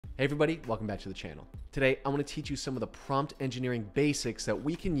Hey everybody, welcome back to the channel. Today, I want to teach you some of the prompt engineering basics that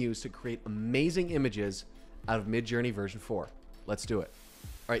we can use to create amazing images out of Midjourney version 4. Let's do it.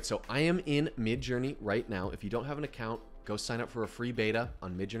 All right, so I am in Midjourney right now. If you don't have an account, go sign up for a free beta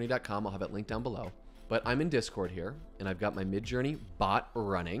on midjourney.com. I'll have it linked down below. But I'm in Discord here, and I've got my Midjourney bot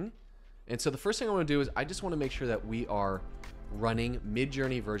running. And so the first thing I want to do is I just want to make sure that we are running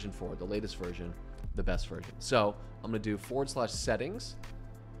Midjourney version 4, the latest version, the best version. So I'm going to do /settings.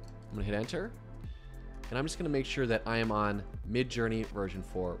 I'm going to hit enter. And I'm just going to make sure that I am on Midjourney version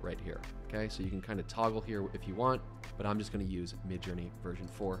 4 right here. Okay, so you can kind of toggle here if you want, but I'm just going to use Midjourney version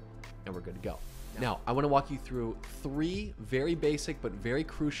 4 and we're good to go. Now, I want to walk you through 3 very basic but very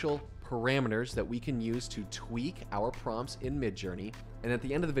crucial parameters that we can use to tweak our prompts in Midjourney. And at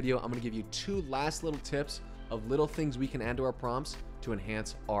the end of the video, I'm going to give you 2 last little tips of little things we can add to our prompts to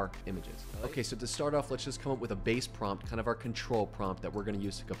enhance our images. Okay, so to start off, let's just come up with a base prompt, kind of our control prompt that we're going to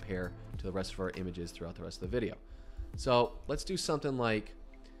use to compare to the rest of our images throughout the rest of the video. So let's do something like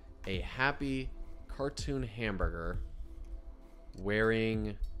a happy cartoon hamburger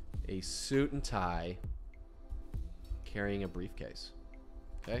wearing a suit and tie, carrying a briefcase.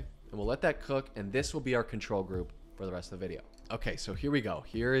 Okay, and we'll let that cook, and this will be our control group for the rest of the video. Okay, so here we go.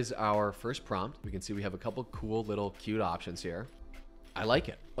 Here is our first prompt. We can see we have a couple cool little cute options here. I like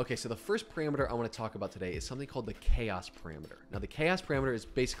it. Okay, so the first parameter I want to talk about today is something called the chaos parameter. Now, the chaos parameter is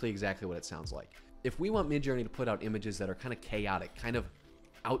basically exactly what it sounds like. If we want Midjourney to put out images that are kind of chaotic, kind of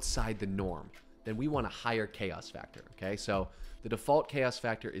outside the norm, then we want a higher chaos factor, okay? So the default chaos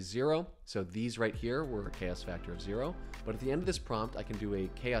factor is 0. So these right here were a chaos factor of 0. But at the end of this prompt, I can do a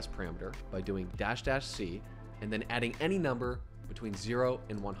chaos parameter by doing --c and then adding any number between 0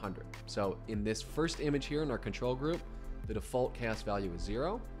 and 100. So in this first image here in our control group, the default chaos value is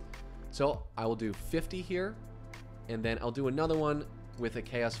 0. So I will do 50 here, and then I'll do another one with a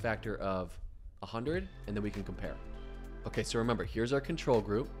chaos factor of 100, and then we can compare. Okay, so remember, here's our control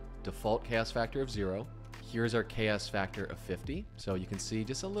group, default chaos factor of 0. Here's our chaos factor of 50. So you can see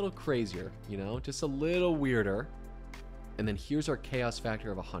just a little crazier, you know, just a little weirder. And then here's our chaos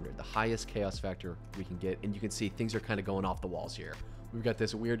factor of 100, the highest chaos factor we can get. And you can see things are kind of going off the walls here. We've got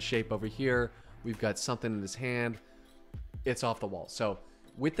this weird shape over here. We've got something in his hand. It's off the wall. So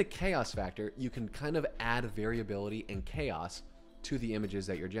with the chaos factor, you can kind of add variability and chaos to the images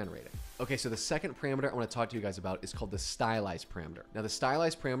that you're generating. Okay, so the second parameter I want to talk to you guys about is called the Stylize parameter. Now, the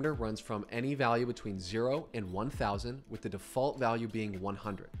Stylize parameter runs from any value between 0 and 1000, with the default value being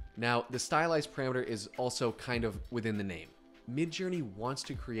 100. Now, the Stylize parameter is also kind of within the name. Midjourney wants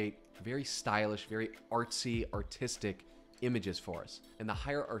to create very stylish, very artsy, artistic images for us. And the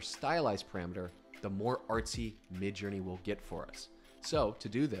higher our Stylize parameter, the more artsy Midjourney will get for us. So to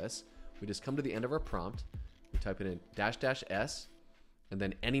do this, we just come to the end of our prompt, we type it in --s, and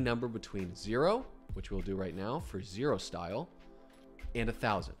then any number between 0, which we'll do right now for 0 style, and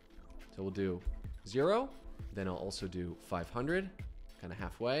 1000. So we'll do 0, then I'll also do 500, kind of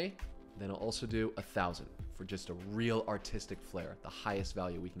halfway, then I'll also do 1000 for just a real artistic flair, the highest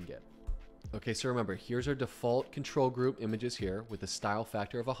value we can get. Okay, so remember, here's our default control group images here with a style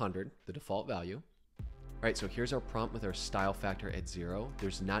factor of 100, the default value. All right, so here's our prompt with our style factor at 0.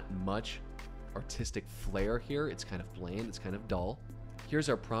 There's not much artistic flair here. It's kind of bland, it's kind of dull. Here's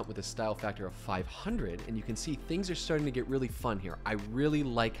our prompt with a style factor of 500, and you can see things are starting to get really fun here. I really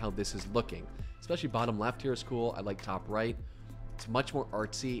like how this is looking, especially bottom left here is cool. I like top right. It's much more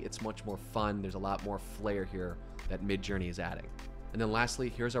artsy, it's much more fun. There's a lot more flair here that Midjourney is adding. And then lastly,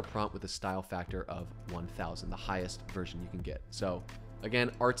 here's our prompt with a style factor of 1000, the highest version you can get. So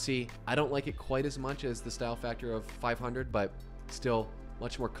again, artsy. I don't like it quite as much as the style factor of 500, but still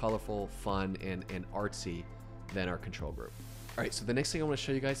much more colorful, fun, and artsy than our control group. All right, so the next thing I want to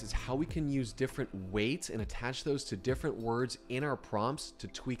show you guys is how we can use different weights and attach those to different words in our prompts to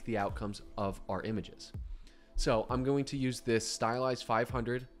tweak the outcomes of our images. So I'm going to use this Stylize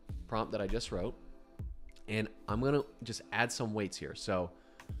 500 prompt that I just wrote, and I'm going to just add some weights here. So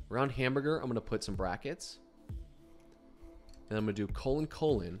around hamburger, I'm going to put some brackets. And I'm going to do :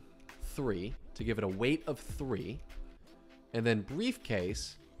 3 to give it a weight of 3. And then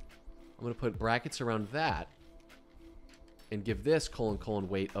briefcase, I'm going to put brackets around that and give this :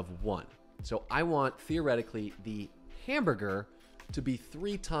 weight of 1. So I want, theoretically, the hamburger to be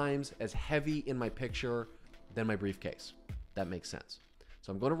 3 times as heavy in my picture than my briefcase. That makes sense.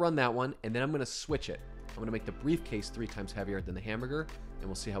 So I'm going to run that one, and then I'm going to switch it. I'm going to make the briefcase 3 times heavier than the hamburger, and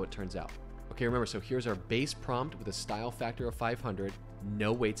we'll see how it turns out. Okay, remember, so here's our base prompt with a style factor of 500,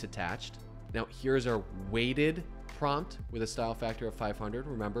 no weights attached. Now here's our weighted prompt with a style factor of 500.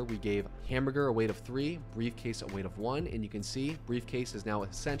 Remember, we gave hamburger a weight of 3, briefcase a weight of 1, and you can see briefcase has now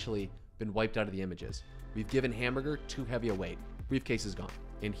essentially been wiped out of the images. We've given hamburger too heavy a weight. Briefcase is gone.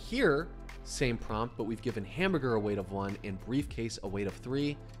 And here, same prompt, but we've given hamburger a weight of 1 and briefcase a weight of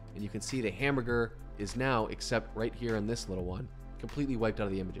 3. And you can see the hamburger is now, except right here in this little one, completely wiped out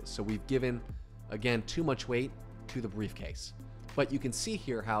of the images. So we've given, again, too much weight to the briefcase. But you can see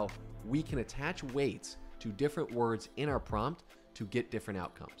here how we can attach weights to different words in our prompt to get different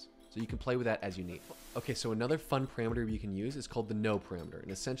outcomes. So you can play with that as you need. Okay, so another fun parameter you can use is called the no parameter.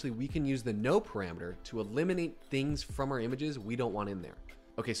 And essentially we can use the no parameter to eliminate things from our images we don't want in there.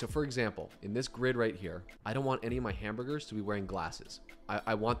 Okay, so for example, in this grid right here, I don't want any of my hamburgers to be wearing glasses.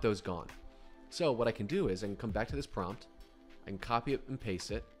 I want those gone. So what I can do is I can come back to this prompt, I can copy it and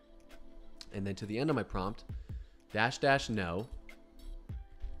paste it, and then to the end of my prompt, -- no,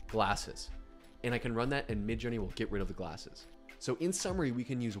 glasses. And I can run that and Midjourney will get rid of the glasses. So in summary, we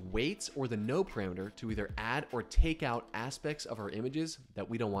can use weights or the no parameter to either add or take out aspects of our images that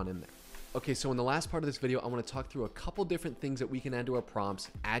we don't want in there. Okay, so in the last part of this video, I want to talk through a couple different things that we can add to our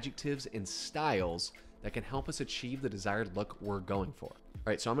prompts, adjectives and styles that can help us achieve the desired look we're going for. All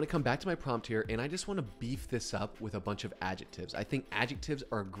right, so I'm going to come back to my prompt here and I just want to beef this up with a bunch of adjectives. I think adjectives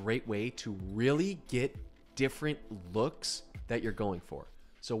are a great way to really get different looks that you're going for.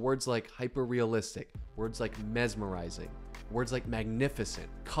 So words like hyper-realistic, words like mesmerizing, words like magnificent,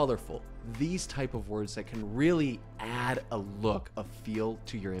 colorful, these type of words that can really add a look, a feel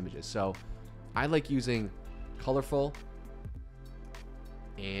to your images. So I like using colorful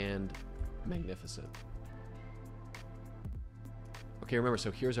and magnificent. Okay, remember,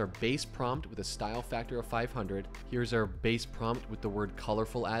 so here's our base prompt with a style factor of 500. Here's our base prompt with the word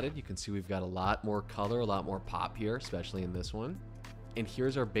colorful added. You can see we've got a lot more color, a lot more pop here, especially in this one. And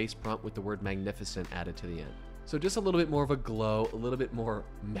here's our base prompt with the word magnificent added to the end. So just a little bit more of a glow, a little bit more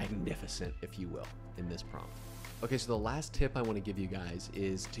magnificent, if you will, in this prompt. Okay, so the last tip I want to give you guys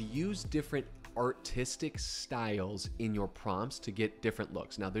is to use different artistic styles in your prompts to get different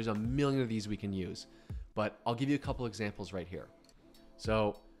looks. Now, there's a million of these we can use, but I'll give you a couple examples right here.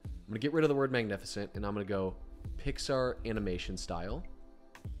 So I'm going to get rid of the word magnificent, and I'm going to go Pixar animation style.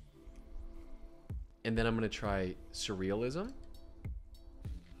 And then I'm going to try surrealism.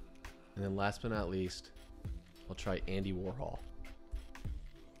 And then last but not least, I'll try Andy Warhol.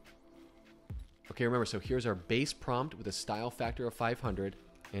 Okay, remember, so here's our base prompt with a style factor of 500,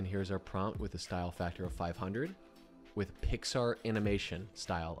 and here's our prompt with a style factor of 500 with Pixar animation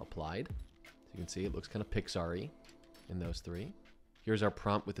style applied. So you can see it looks kind of Pixar-y in those three. Here's our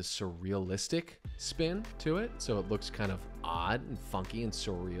prompt with a surrealistic spin to it, so it looks kind of odd and funky and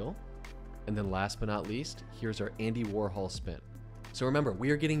surreal. And then last but not least, here's our Andy Warhol spin. So remember,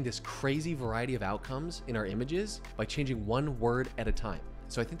 we are getting this crazy variety of outcomes in our images by changing one word at a time.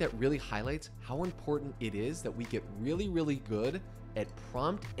 So I think that really highlights how important it is that we get really, really good at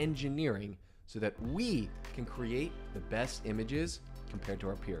prompt engineering so that we can create the best images compared to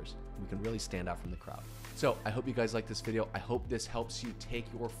our peers. We can really stand out from the crowd. So I hope you guys like this video. I hope this helps you take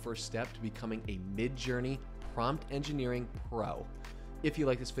your first step to becoming a Midjourney prompt engineering pro. If you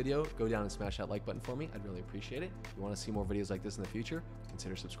like this video, go down and smash that like button for me. I'd really appreciate it. If you want to see more videos like this in the future,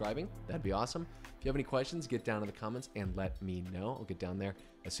 consider subscribing. That'd be awesome. If you have any questions, get down in the comments and let me know. I'll get down there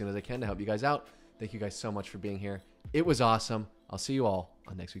as soon as I can to help you guys out. Thank you guys so much for being here. It was awesome. I'll see you all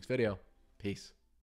on next week's video. Peace.